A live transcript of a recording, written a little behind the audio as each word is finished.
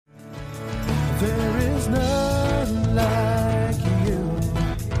There is none like you.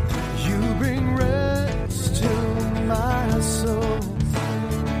 You bring rest to my soul.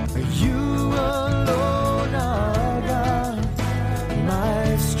 You alone are God,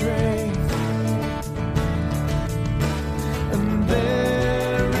 my strength. And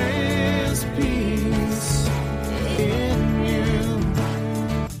there is peace in you.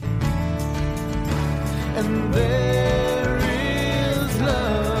 And there is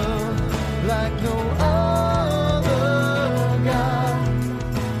love like no other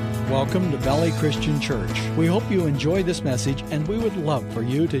God. Welcome to Valley Christian Church. We hope you enjoy this message, and we would love for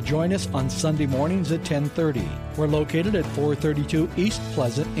you to join us on Sunday mornings at 10:30. We're located at 432 East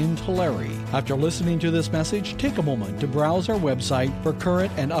Pleasant in Tulare. After listening to this message, take a moment to browse our website for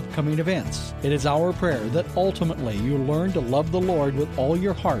current and upcoming events. It is our prayer that ultimately you learn to love the Lord with all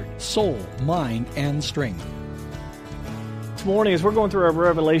your heart, soul, mind, and strength. This morning, as we're going through our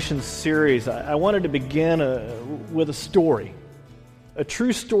Revelation series, I wanted to begin with a story. A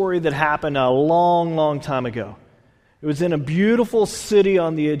true story that happened a long, long time ago. It was in a beautiful city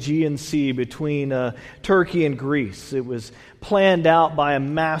on the Aegean Sea between Turkey and Greece. It was planned out by a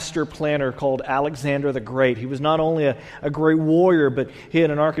master planner called Alexander the Great. He was not only a great warrior, but he had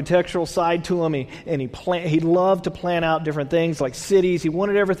an architectural side to him, and he loved to plan out different things like cities. He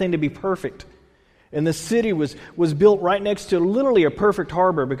wanted everything to be perfect. And the city was built right next to literally a perfect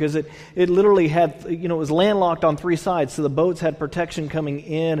harbor because it literally had, it was landlocked on three sides, so the boats had protection coming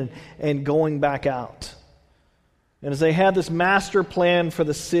in and going back out. And as they had this master plan for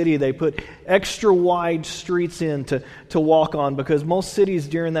the city, they put extra wide streets in to walk on, because most cities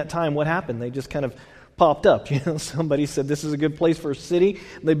during that time, what happened? They just kind of popped up. Somebody said this is a good place for a city.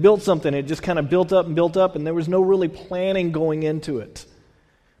 They built something. It just kind of built up, and there was no really planning going into it.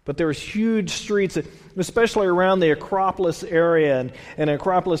 But there was huge streets, especially around the Acropolis area, and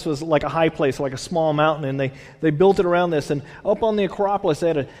Acropolis was like a high place, like a small mountain, and they built it around this. And up on the Acropolis, they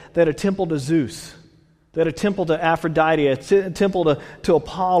had a temple to Zeus, they had a temple to Aphrodite, a temple to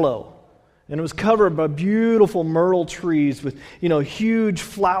Apollo, and it was covered by beautiful myrtle trees with huge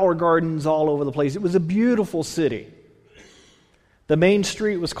flower gardens all over the place. It was a beautiful city. The main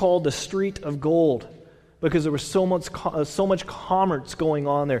street was called the Street of Gold, because there was so much commerce going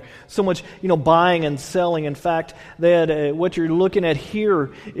on there, so much buying and selling. In fact, they had what you're looking at here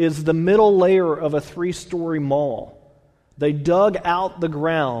is the middle layer of a 3-story mall. They dug out the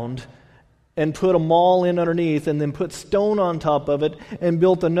ground and put a mall in underneath, and then put stone on top of it and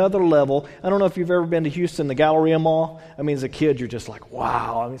built another level. I don't know if you've ever been to Houston, the Galleria Mall. As a kid, you're just like,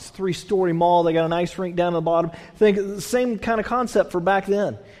 wow. It's a 3-story mall. They got an ice rink down at the bottom. Think the same kind of concept for back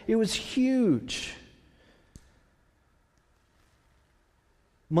then. It was huge.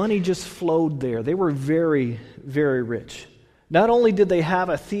 Money just flowed there. They were very, very rich. Not only did they have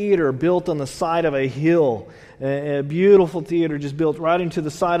a theater built on the side of a hill, a beautiful theater just built right into the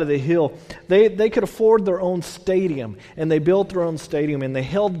side of the hill, they could afford their own stadium, and they built their own stadium, and they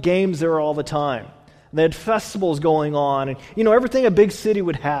held games there all the time. They had festivals going on, and everything a big city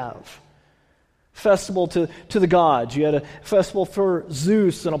would have. Festival to the gods. You had a festival for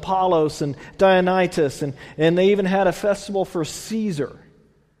Zeus and Apollos and Dionysus, and they even had a festival for Caesar.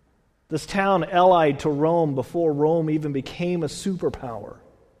 This town allied to Rome before Rome even became a superpower.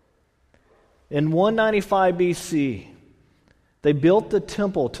 In 195 BC, they built the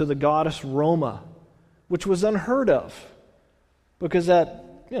temple to the goddess Roma, which was unheard of, because the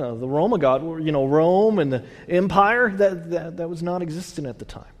Roma god, Rome and the empire, that was non-existent at the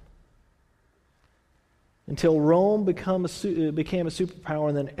time. Until Rome became a superpower,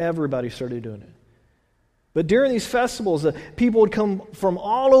 and then everybody started doing it. But during these festivals, people would come from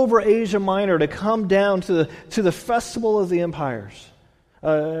all over Asia Minor to come down to the festival of the empires,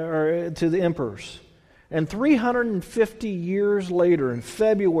 or to the emperors. And 350 years later, in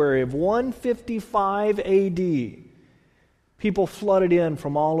February of 155 AD, people flooded in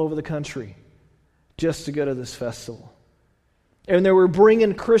from all over the country just to go to this festival. And they were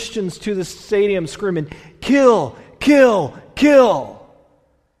bringing Christians to the stadium screaming, "Kill, kill, kill!"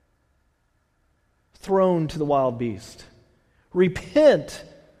 Thrown to the wild beast. Repent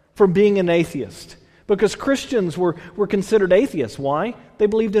from being an atheist. Because Christians were considered atheists. Why? They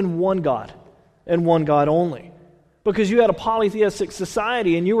believed in one God, and one God only. Because you had a polytheistic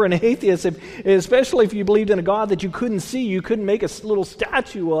society, and you were an atheist, especially if you believed in a God that you couldn't see, you couldn't make a little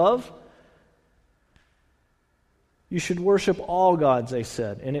statue of. You should worship all gods, they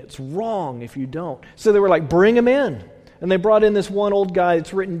said, and it's wrong if you don't. So they were like, bring him in. And they brought in this one old guy.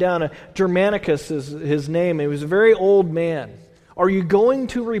 It's written down, Germanicus is his name. He was a very old man. Are you going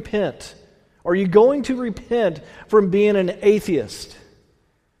to repent? Are you going to repent from being an atheist?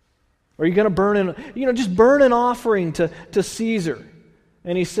 Are you going to just burn an offering to Caesar?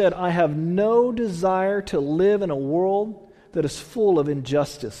 And he said, I have no desire to live in a world that is full of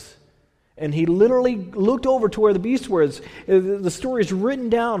injustice. And he literally looked over to where the beasts were. The story is written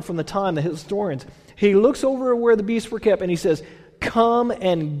down from the time, the historians. He looks over where the beasts were kept and he says, come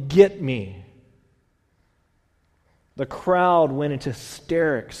and get me. The crowd went into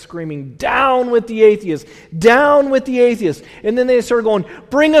hysterics, screaming, down with the atheists, down with the atheists. And then they started going,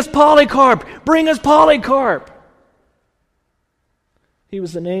 bring us Polycarp, bring us Polycarp. He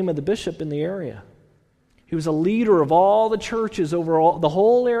was the name of the bishop in the area. He was a leader of all the churches over the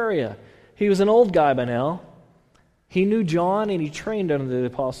whole area. He was an old guy by now. He knew John and he trained under the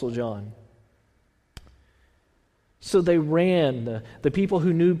Apostle John. So they ran, the people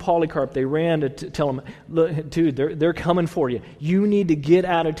who knew Polycarp, they ran to tell him, look, dude, they're coming for you. You need to get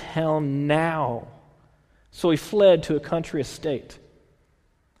out of town now. So he fled to a country estate.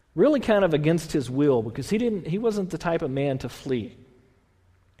 Really kind of against his will, because he wasn't the type of man to flee.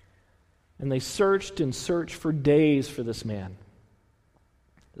 And they searched and searched for days for this man.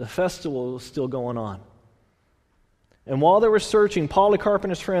 The festival was still going on. And while they were searching, Polycarp and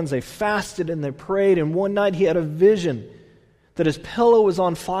his friends, they fasted and they prayed, and one night he had a vision that his pillow was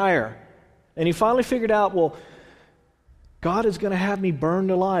on fire. And he finally figured out, well, God is going to have me burned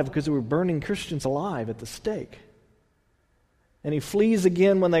alive, because they were burning Christians alive at the stake. And he flees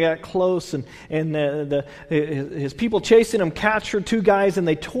again when they got close, and his people chasing him captured two guys, and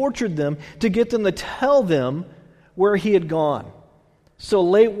they tortured them to get them to tell them where he had gone. So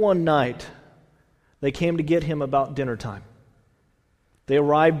late one night, they came to get him about dinner time. They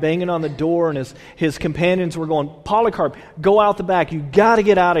arrived banging on the door, and his companions were going, Polycarp, go out the back. You got to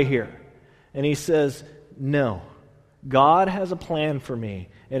get out of here. And he says, no, God has a plan for me,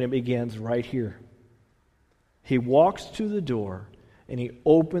 and it begins right here. He walks to the door, and he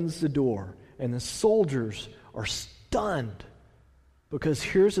opens the door, and the soldiers are stunned, because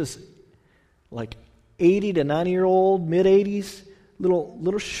here's this like 80 to 90-year-old, mid-80s,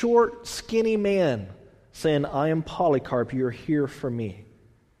 little short, skinny man saying, I am Polycarp, you're here for me.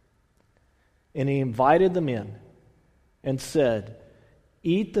 And he invited them in and said,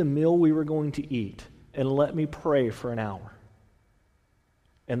 eat the meal we were going to eat and let me pray for an hour.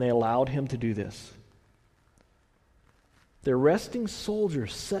 And they allowed him to do this. The arresting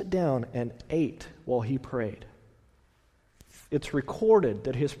soldiers sat down and ate while he prayed. It's recorded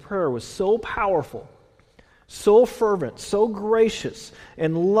that his prayer was so powerful, so fervent, so gracious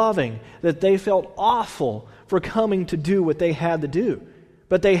and loving, that they felt awful for coming to do what they had to do.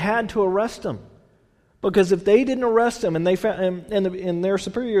 But they had to arrest him. Because if they didn't arrest him and their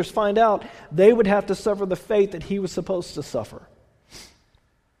superiors find out, they would have to suffer the fate that he was supposed to suffer.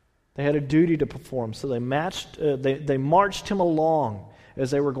 They had a duty to perform, so they marched him along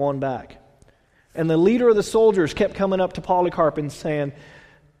as they were going back. And the leader of the soldiers kept coming up to Polycarp and saying,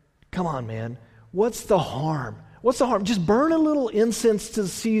 come on, man, what's the harm? What's the harm? Just burn a little incense to the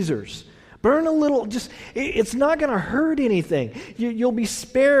Caesars. Burn a little, it's not going to hurt anything. You'll be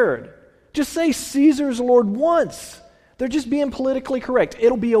spared. Just say Caesar's Lord once. They're just being politically correct.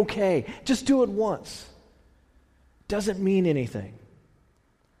 It'll be okay. Just do it once. Doesn't mean anything.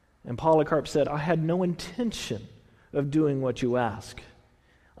 And Polycarp said, I had no intention of doing what you ask.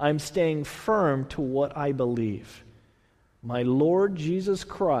 I'm staying firm to what I believe. My Lord Jesus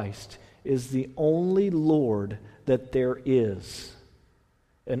Christ is the only Lord that there is.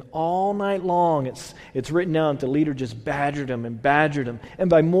 And all night long, it's written down that the leader just badgered him. And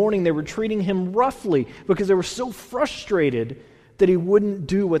by morning, they were treating him roughly because they were so frustrated that he wouldn't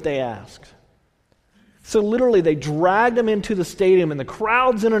do what they asked. So literally, they dragged him into the stadium, and the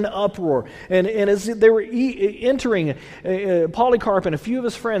crowd's in an uproar. And as they were entering, Polycarp and a few of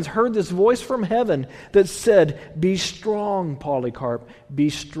his friends heard this voice from heaven that said, be strong, Polycarp, be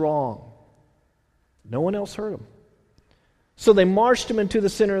strong. No one else heard him. So they marched him into the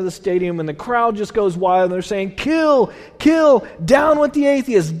center of the stadium, and the crowd just goes wild. And they're saying, kill, kill, down with the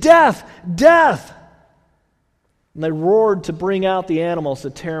atheists, death, death. And they roared to bring out the animals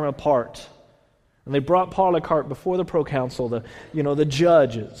to tear him apart. And they brought Polycarp before the proconsul, the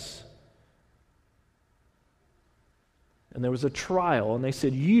judges. And there was a trial, and they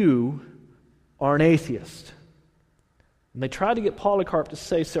said, you are an atheist. And they tried to get Polycarp to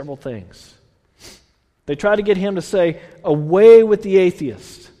say several things. They tried to get him to say, away with the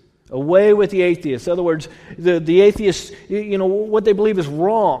atheist. Away with the atheist. In other words, the atheists, what they believe is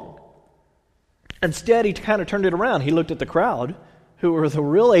wrong. Instead, he kind of turned it around. He looked at the crowd, who were the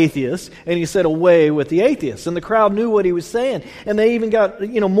real atheists, and he said, away with the atheists. And the crowd knew what he was saying, and they even got,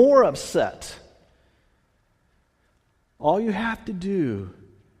 more upset. All you have to do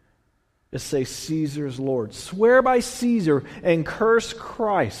is say, Caesar's Lord. Swear by Caesar and curse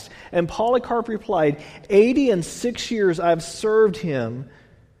Christ. And Polycarp replied, 86 years I have served him,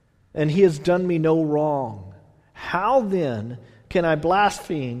 and he has done me no wrong. How then can I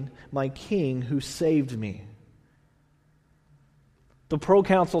blaspheme my king who saved me? The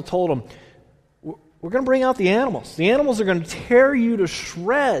proconsul told him, we're going to bring out the animals. The animals are going to tear you to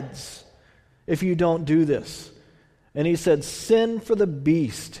shreds if you don't do this. And he said, send for the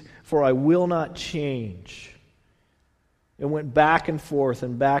beast, for I will not change. It went back and forth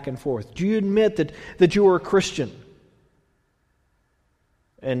and back and forth. Do you admit that you are a Christian?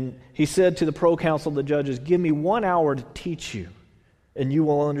 And he said to the proconsul, the judges, give me 1 hour to teach you, and you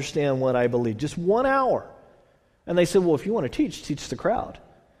will understand what I believe. Just 1 hour. And they said, well, if you want to teach the crowd.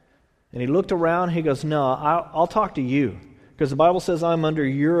 And he looked around, he goes, no, I'll talk to you, because the Bible says I'm under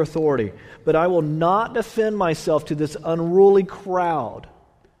your authority, but I will not defend myself to this unruly crowd.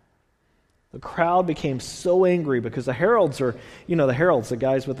 The crowd became so angry because the heralds are, the heralds, the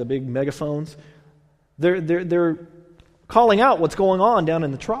guys with the big megaphones, they're calling out what's going on down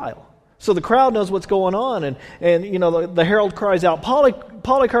in the trial. So the crowd knows what's going on, and the herald cries out,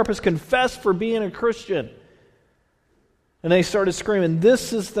 Polycarp has confessed for being a Christian. And they started screaming,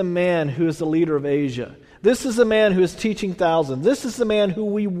 this is the man who is the leader of Asia. This is the man who is teaching thousands. This is the man who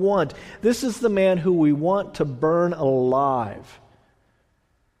we want. This is the man who we want to burn alive.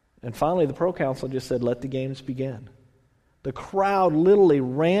 And finally, the proconsul just said, let the games begin. The crowd literally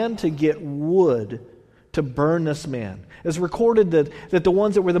ran to get wood to burn this man. It's recorded that the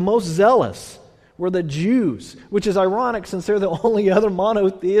ones that were the most zealous were the Jews, which is ironic since they're the only other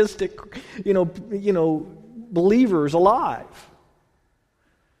monotheistic, believers alive.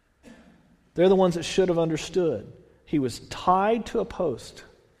 They're the ones that should have understood. He was tied to a post.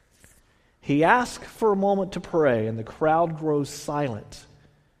 He asked for a moment to pray, and the crowd grows silent.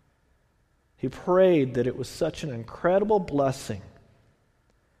 He prayed that it was such an incredible blessing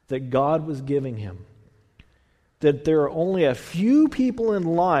that God was giving him, that there are only a few people in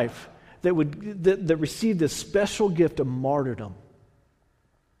life that receive this special gift of martyrdom.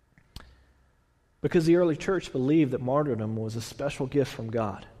 Because the early church believed that martyrdom was a special gift from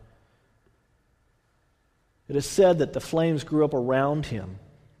God. It is said that the flames grew up around him,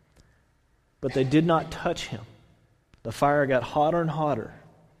 but they did not touch him. The fire got hotter and hotter.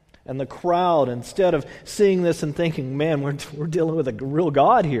 And the crowd, instead of seeing this and thinking, man, we're dealing with a real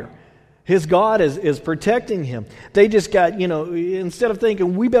God here. His God is protecting him. They just got, instead of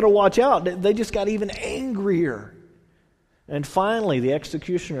thinking, we better watch out, they just got even angrier. And finally, the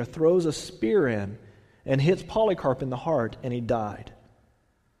executioner throws a spear in and hits Polycarp in the heart, and he died.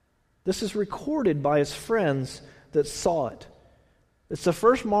 This is recorded by his friends that saw it. It's the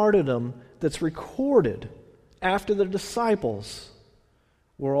first martyrdom that's recorded after the disciples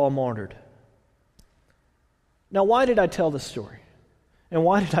were all martyred. Now, why did I tell this story? And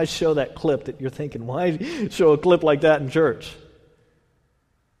why did I show that clip that you're thinking, why show a clip like that in church?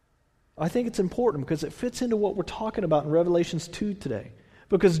 I think it's important because it fits into what we're talking about in Revelations 2 today.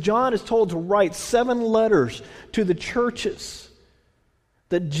 Because John is told to write 7 letters to the churches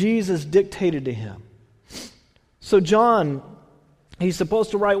that Jesus dictated to him. So John, he's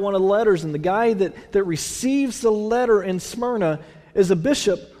supposed to write one of the letters, and the guy that receives the letter in Smyrna is a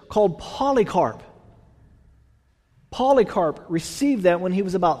bishop called Polycarp. Polycarp received that when he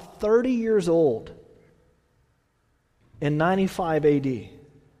was about 30 years old in 95 AD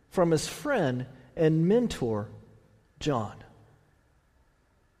from his friend and mentor, John.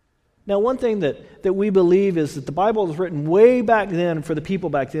 Now, one thing that we believe is that the Bible was written way back then for the people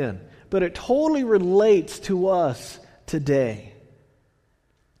back then, but it totally relates to us today.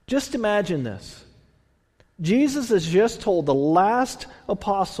 Just imagine this. Jesus has just told the last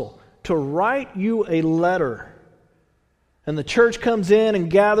apostle to write you a letter. And the church comes in and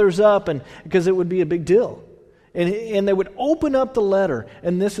gathers up, and because it would be a big deal. And they would open up the letter,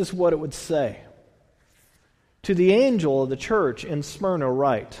 and this is what it would say. To the angel of the church in Smyrna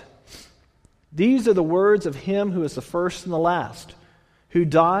write, these are the words of him who is the first and the last, who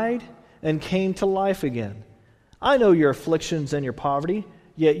died and came to life again. I know your afflictions and your poverty,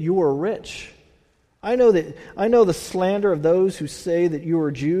 yet you are rich. I know the slander of those who say that you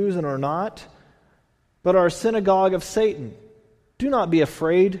are Jews and are not, but are a synagogue of Satan. Do not be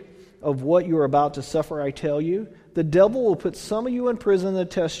afraid of what you are about to suffer, I tell you. The devil will put some of you in prison to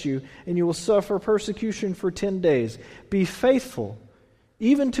test you, and you will suffer persecution for 10 days. Be faithful,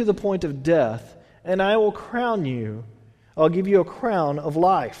 even to the point of death, and I will crown you. I'll give you a crown of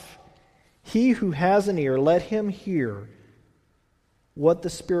life. He who has an ear, let him hear what the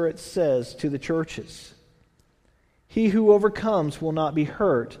Spirit says to the churches. He who overcomes will not be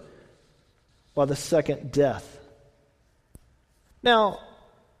hurt by the second death. Now,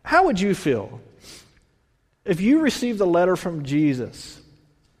 how would you feel if you received a letter from Jesus?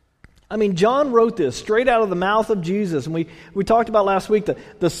 I mean, John wrote this straight out of the mouth of Jesus. And we talked about last week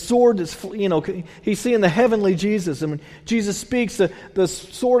the sword that's, he's seeing the heavenly Jesus. And when Jesus speaks, the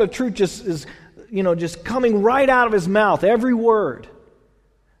sword of truth just is, just coming right out of his mouth, every word.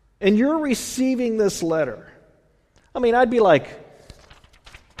 And you're receiving this letter. I mean, I'd be like,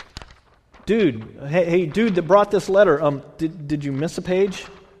 dude, hey, dude that brought this letter, did you miss a page?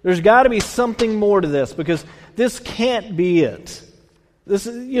 There's got to be something more to this, because this can't be it. This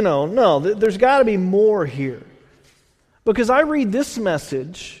is, no, there's got to be more here. Because I read this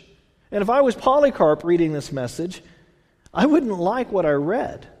message, and if I was Polycarp reading this message, I wouldn't like what I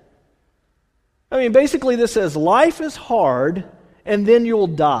read. I mean, basically this says, life is hard, and then you'll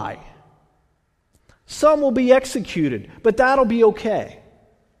die. Some will be executed, but that'll be okay.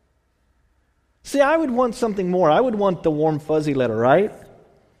 See, I would want something more. I would want the warm, fuzzy letter, right?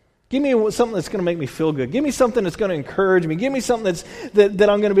 Give me something that's going to make me feel good. Give me something that's going to encourage me. Give me something that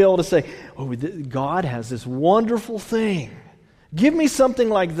I'm going to be able to say, oh, God has this wonderful thing. Give me something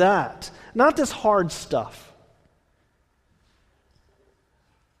like that. Not this hard stuff.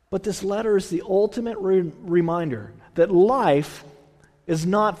 But this letter is the ultimate reminder that life is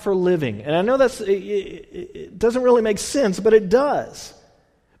not for living. And I know it doesn't really make sense, but it does.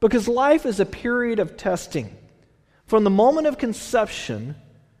 Because life is a period of testing. From the moment of conception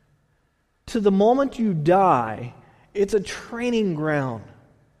to the moment you die, it's a training ground.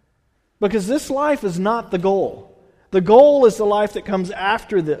 Because this life is not the goal. The goal is the life that comes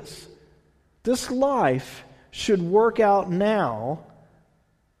after this. This life should work out now,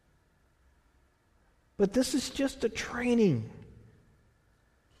 but this is just a training.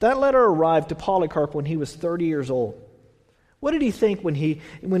 That letter arrived to Polycarp when he was 30 years old. What did he think when he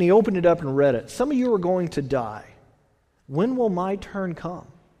opened it up and read it? Some of you are going to die. When will my turn come?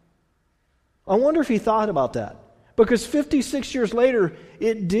 I wonder if he thought about that. Because 56 years later,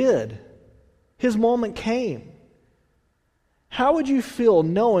 it did. His moment came. How would you feel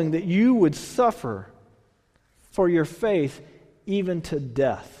knowing that you would suffer for your faith even to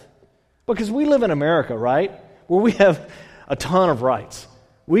death? Because we live in America, right? Where we have a ton of rights.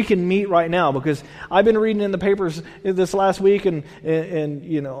 We can meet right now, because I've been reading in the papers this last week and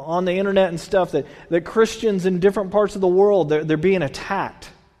on the internet and stuff that Christians in different parts of the world, they're being attacked.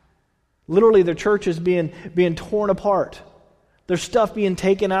 Literally, their church is being torn apart. Their stuff being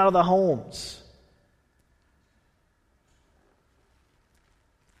taken out of the homes.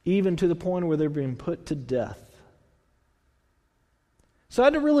 Even to the point where they're being put to death. So I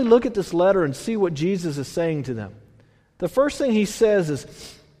had to really look at this letter and see what Jesus is saying to them. The first thing he says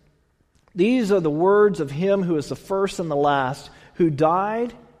is, these are the words of him who is the first and the last, who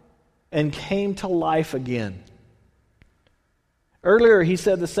died and came to life again. Earlier he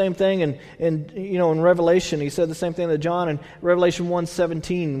said the same thing in Revelation. He said the same thing to John in Revelation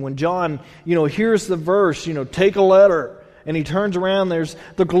 1:17. When John, hears the verse, take a letter. And he turns around, there's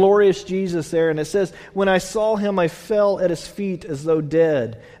the glorious Jesus there. And it says, when I saw him, I fell at his feet as though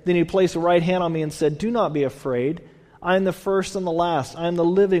dead. Then he placed a right hand on me and said, do not be afraid. I am the first and the last. I am the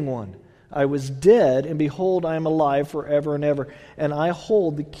living one. I was dead, and behold, I am alive forever and ever. And I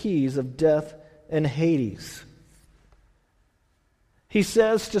hold the keys of death and Hades. He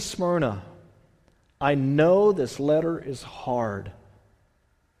says to Smyrna, I know this letter is hard,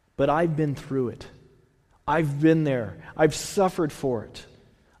 but I've been through it. I've been there. I've suffered for it.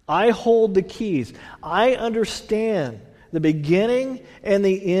 I hold the keys. I understand the beginning and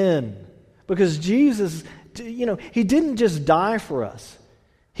the end. Because Jesus, he didn't just die for us.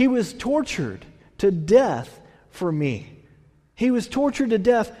 He was tortured to death for me. He was tortured to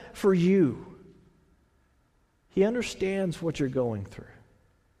death for you. He understands what you're going through.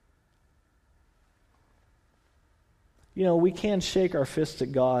 We can shake our fists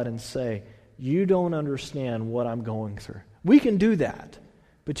at God and say, you don't understand what I'm going through. We can do that.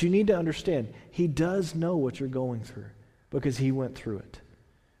 But you need to understand, He does know what you're going through because He went through it.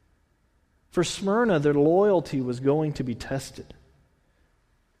 For Smyrna, their loyalty was going to be tested.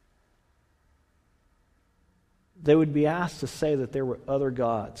 They would be asked to say that there were other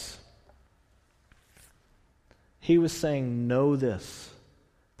gods. He was saying, know this.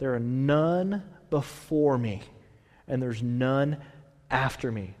 There are none before me, and there's none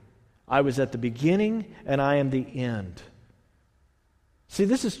after me. I was at the beginning, and I am the end. See,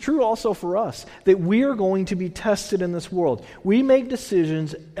 this is true also for us, that we are going to be tested in this world. We make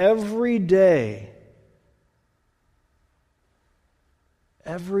decisions every day.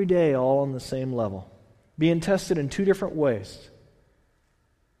 Every day, all on the same level. Being tested in two different ways.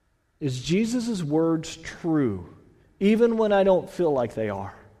 Is Jesus' words true, even when I don't feel like they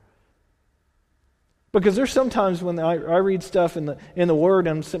are? Because there's sometimes when I read stuff in the Word,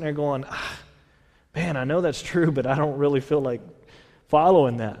 and I'm sitting there going, man, I know that's true, but I don't really feel like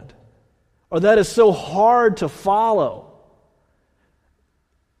following that. Or that is so hard to follow.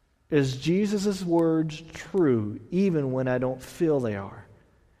 Is Jesus' words true, even when I don't feel they are?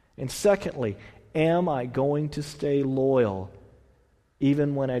 And secondly, am I going to stay loyal,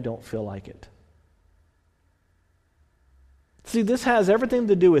 even when I don't feel like it? See, this has everything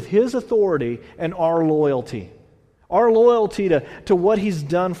to do with His authority and our loyalty. Our loyalty to what He's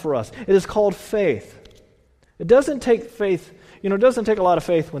done for us. It is called faith. It doesn't take faith, it doesn't take a lot of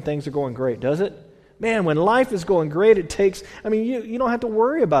faith when things are going great, does it? Man, when life is going great, it takes, you don't have to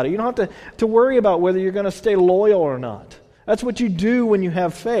worry about it. You don't have to worry about whether you're going to stay loyal or not. That's what you do when you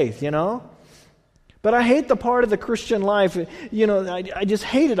have faith, But I hate the part of the Christian life, I just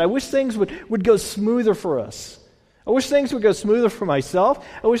hate it. I wish things would go smoother for us. I wish things would go smoother for myself.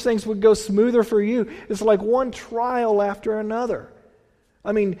 I wish things would go smoother for you. It's like one trial after another.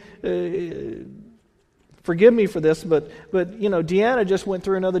 Forgive me for this, but Deanna just went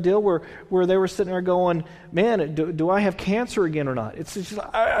through another deal where they were sitting there going, man, do I have cancer again or not? It's just,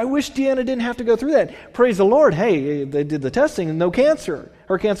 I wish Deanna didn't have to go through that. Praise the Lord. Hey, they did the testing and no cancer.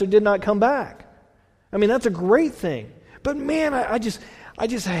 Her cancer did not come back. That's a great thing. But man, I just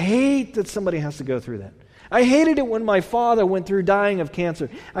hate that somebody has to go through that. I hated it when my father went through dying of cancer.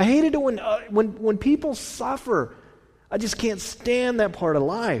 I hated it when people suffer. I just can't stand that part of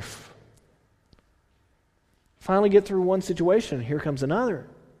life. Finally get through one situation, and here comes another.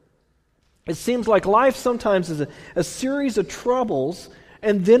 It seems like life sometimes is a series of troubles,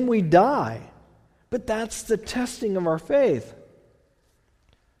 and then we die. But that's the testing of our faith.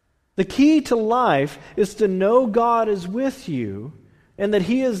 The key to life is to know God is with you and that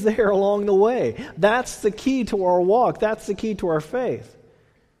He is there along the way. That's the key to our walk. That's the key to our faith.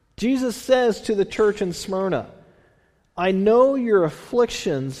 Jesus says to the church in Smyrna, I know your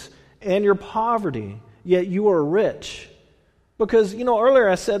afflictions and your poverty, yet you are rich. Because, earlier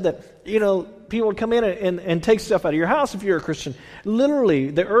I said that, people would come in and take stuff out of your house if you're a Christian.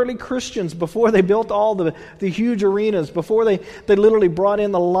 Literally, the early Christians, before they built all the huge arenas, before they literally brought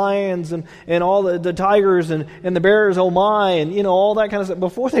in the lions and all the tigers and the bears, oh my, and, all that kind of stuff,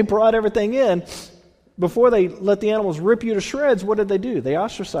 before they brought everything in, before they let the animals rip you to shreds, what did they do? They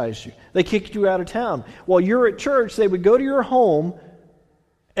ostracized you. They kicked you out of town. While you're at church, they would go to your home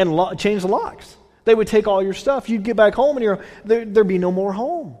and change the locks. They would take all your stuff. You'd get back home and there'd be no more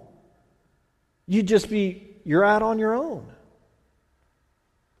home. You're out on your own.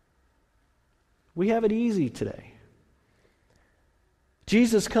 We have it easy today.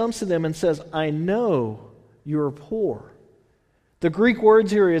 Jesus comes to them and says, I know you're poor. The Greek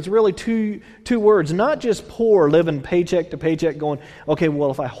words here is really two words, not just poor, living paycheck to paycheck, going, okay, well,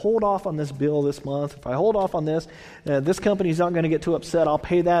 if I hold off on this bill this month, if I hold off on this, this company's not going to get too upset. I'll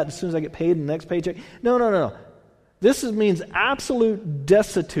pay that as soon as I get paid in the next paycheck. No. This means absolute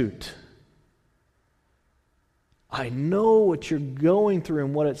destitute. I know what you're going through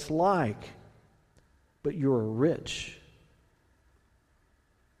and what it's like, but you're rich.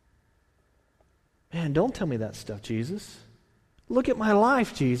 Man, don't tell me that stuff, Jesus. Look at my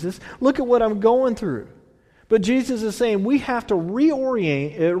life, Jesus. Look at what I'm going through. But Jesus is saying we have to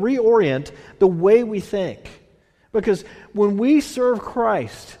reorient the way we think. Because when we serve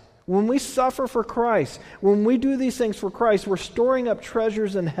Christ, when we suffer for Christ, when we do these things for Christ, we're storing up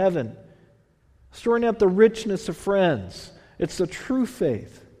treasures in heaven, storing up the richness of friends. It's the true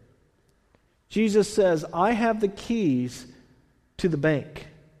faith. Jesus says, I have the keys to the bank.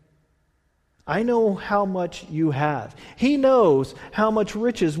 I know how much you have. He knows how much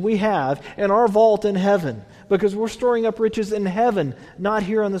riches we have in our vault in heaven, because we're storing up riches in heaven, not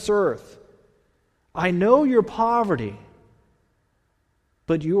here on this earth. I know your poverty,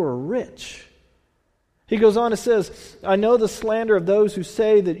 but you are rich. He goes on and says, I know the slander of those who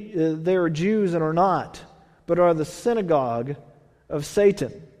say that they are Jews and are not, but are the synagogue of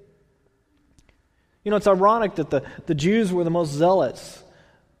Satan. It's ironic that the Jews were the most zealots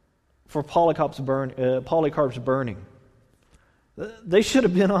for Polycarp's burning. They should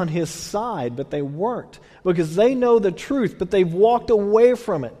have been on his side, but they weren't, because they know the truth, but they've walked away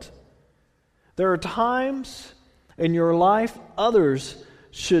from it. There are times in your life others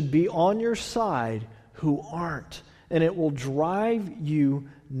should be on your side who aren't, and it will drive you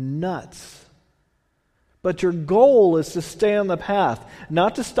nuts. But your goal is to stay on the path,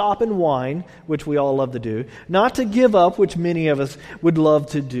 not to stop and whine, which we all love to do, not to give up, which many of us would love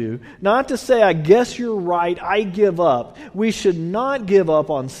to do, not to say, I guess you're right, I give up. We should not give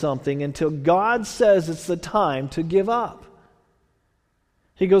up on something until God says it's the time to give up.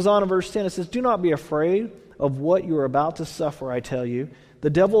 He goes on in verse 10, it says, do not be afraid of what you are about to suffer, I tell you.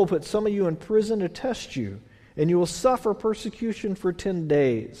 The devil will put some of you in prison to test you, and you will suffer persecution for 10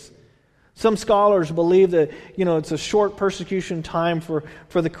 days. Some scholars believe that, it's a short persecution time for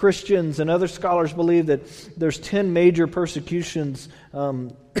the Christians, and other scholars believe that there's 10 major persecutions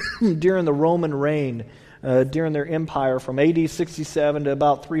during the Roman reign, during their empire from AD 67 to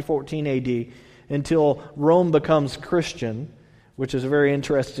about 314 AD, until Rome becomes Christian, which is a very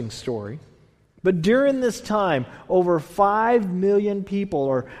interesting story. But during this time, over 5 million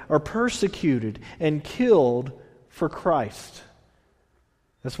people are persecuted and killed for Christ.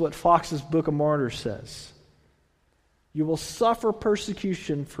 That's what Fox's Book of Martyrs says. You will suffer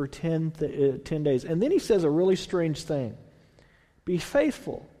persecution for 10 days. And then he says a really strange thing. Be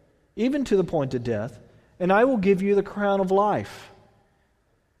faithful, even to the point of death, and I will give you the crown of life.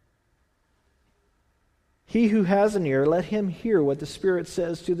 He who has an ear, let him hear what the Spirit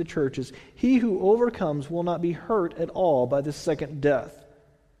says to the churches. He who overcomes will not be hurt at all by the second death.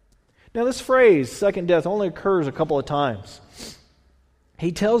 Now this phrase, second death, only occurs a couple of times.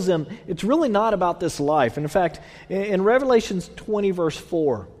 He tells them it's really not about this life. And in fact, in Revelation 20, verse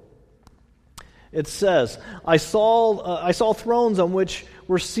 4, it says, I saw thrones on which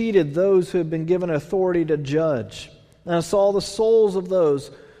were seated those who had been given authority to judge. And I saw the souls of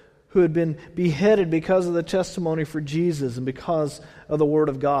those who had been beheaded because of the testimony for Jesus and because of the Word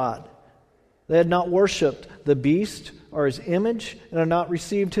of God. They had not worshipped the beast or his image, and had not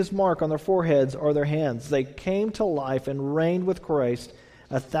received his mark on their foreheads or their hands. They came to life and reigned with Christ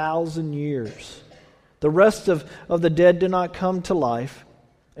 1,000 years. The rest of the dead did not come to life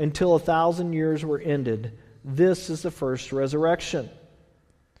until 1,000 years were ended. This is the first resurrection.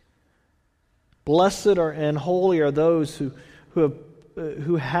 Blessed and holy are those who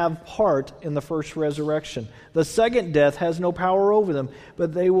have part in the first resurrection. The second death has no power over them,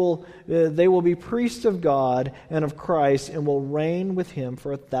 but they will be priests of God and of Christ and will reign with Him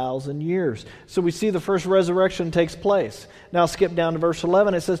for 1,000 years. So we see the first resurrection takes place. Now skip down to verse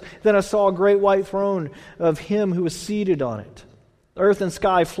 11. It says, Then I saw a great white throne of Him who was seated on it. Earth and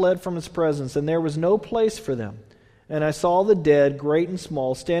sky fled from His presence, and there was no place for them. And I saw the dead, great and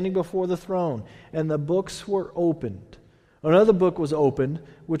small, standing before the throne, and the books were opened. Another book was opened,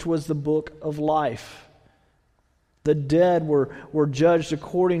 which was the book of life. The dead were judged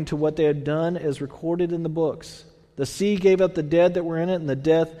according to what they had done as recorded in the books. The sea gave up the dead that were in it,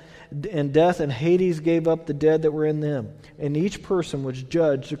 and death and Hades gave up the dead that were in them. And each person was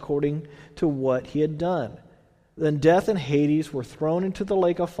judged according to what he had done. Then death and Hades were thrown into the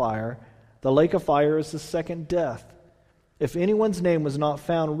lake of fire. The lake of fire is the second death. If anyone's name was not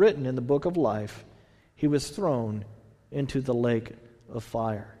found written in the book of life, he was thrown into the lake of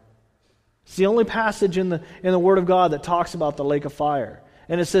fire. It's the only passage in the Word of God that talks about the lake of fire.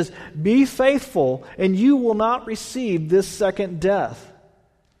 And it says, be faithful and you will not receive this second death.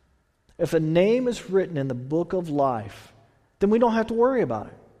 If a name is written in the book of life, then we don't have to worry about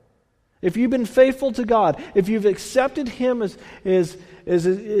it. If you've been faithful to God, if you've accepted Him as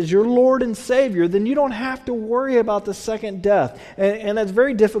your Lord and Savior, then you don't have to worry about the second death. And that's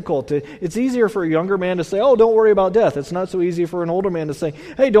very difficult. It's easier for a younger man to say, oh, don't worry about death. It's not so easy for an older man to say,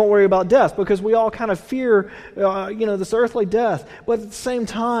 hey, don't worry about death, because we all kind of fear this earthly death. But at the same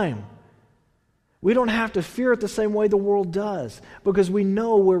time, we don't have to fear it the same way the world does, because we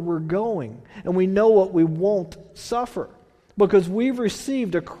know where we're going and we know what we won't suffer. Because we've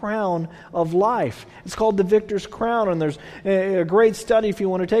received a crown of life. It's called the victor's crown, and there's a great study if you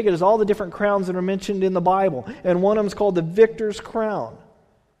want to take it. Is all the different crowns that are mentioned in the Bible, and one of them is called the victor's crown.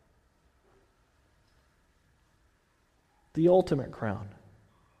 The ultimate crown.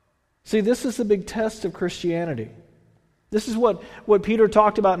 See, this is the big test of Christianity. This is what Peter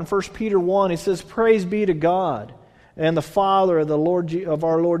talked about in 1 Peter 1. He says, praise be to God and the Father of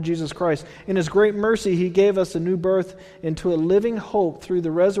our Lord Jesus Christ. In His great mercy, He gave us a new birth into a living hope through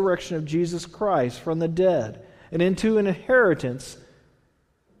the resurrection of Jesus Christ from the dead, and into an inheritance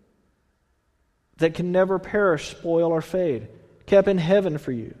that can never perish, spoil, or fade, kept in heaven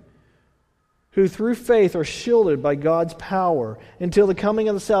for you, who through faith are shielded by God's power until the coming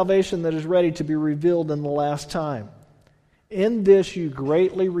of the salvation that is ready to be revealed in the last time. In this you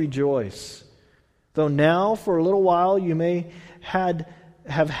greatly rejoice, though now for a little while you may have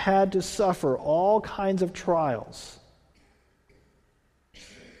had to suffer all kinds of trials.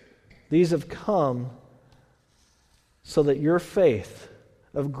 These have come so that your faith,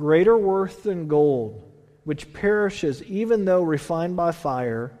 of greater worth than gold, which perishes even though refined by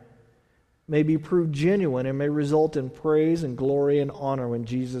fire, may be proved genuine and may result in praise and glory and honor when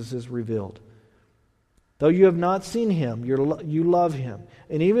Jesus is revealed. Though you have not seen him, you love him.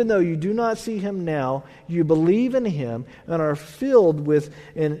 And even though you do not see him now, you believe in him and are filled with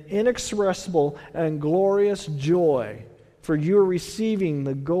an inexpressible and glorious joy, for you are receiving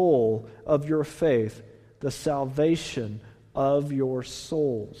the goal of your faith, the salvation of your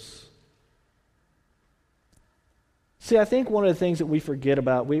souls. See, I think one of the things that we forget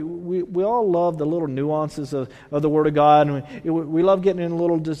about, we all love the little nuances of the Word of God, and we love getting in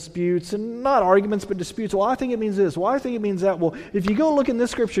little disputes, and not arguments, but disputes. Well, I think it means this. Well, I think it means that. Well, if you go look in this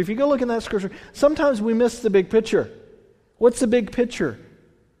Scripture, if you go look in that Scripture, sometimes we miss the big picture. What's the big picture?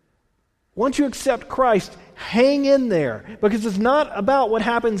 Once you accept Christ, hang in there, because it's not about what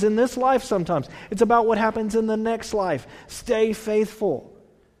happens in this life sometimes. It's about what happens in the next life. Stay faithful.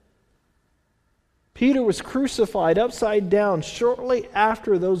 Peter was crucified upside down shortly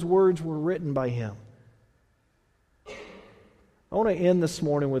after those words were written by him. I want to end this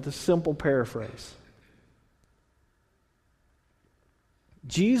morning with a simple paraphrase.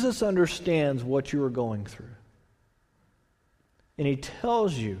 Jesus understands what you are going through. And he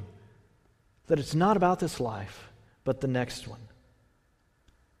tells you that it's not about this life, but the next one.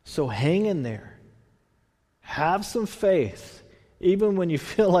 So hang in there. Have some faith. Even when you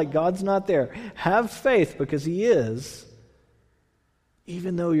feel like God's not there, have faith because he is,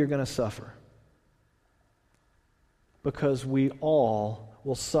 even though you're going to suffer. Because we all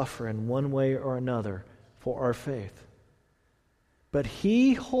will suffer in one way or another for our faith. But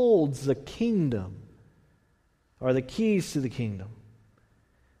he holds the kingdom, or the keys to the kingdom.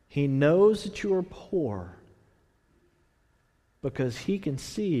 He knows that you are poor because he can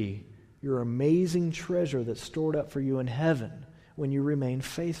see your amazing treasure that's stored up for you in heaven when you remain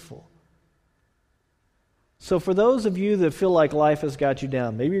faithful. So for those of you that feel like life has got you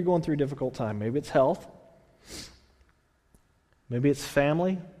down, maybe you're going through a difficult time. Maybe it's health. Maybe it's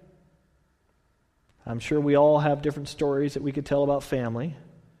family. I'm sure we all have different stories that we could tell about family.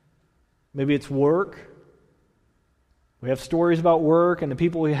 Maybe it's work. We have stories about work and the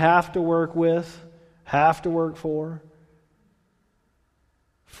people we have to work with, have to work for.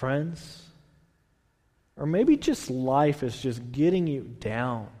 Friends. Or maybe just life is just getting you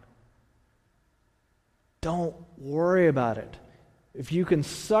down. Don't worry about it. If you can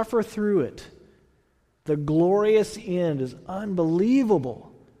suffer through it, the glorious end is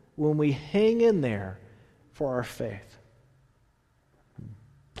unbelievable when we hang in there for our faith.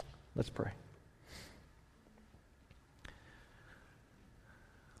 Let's pray.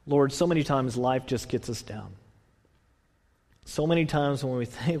 Lord, so many times life just gets us down. So many times when we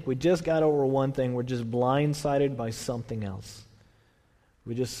think we just got over one thing, we're just blindsided by something else.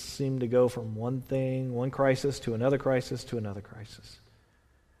 We just seem to go from one thing, one crisis to another crisis to another crisis.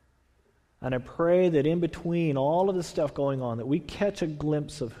 And I pray that in between all of this stuff going on, that we catch a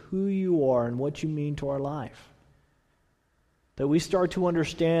glimpse of who you are and what you mean to our life. That we start to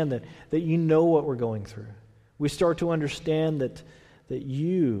understand that you know what we're going through. We start to understand that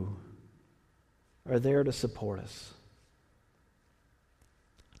you are there to support us.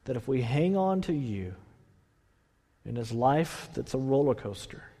 That if we hang on to you in this life that's a roller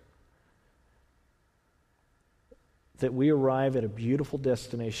coaster, that we arrive at a beautiful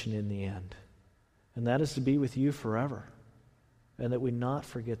destination in the end. And that is to be with you forever. And that we not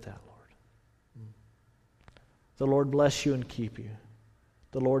forget that, Lord. The Lord bless you and keep you.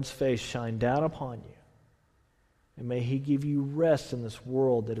 The Lord's face shine down upon you. And may he give you rest in this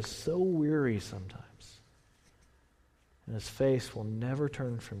world that is so weary sometimes. And his face will never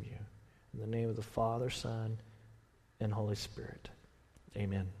turn from you. In the name of the Father, Son, and Holy Spirit.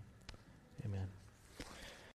 Amen. Amen.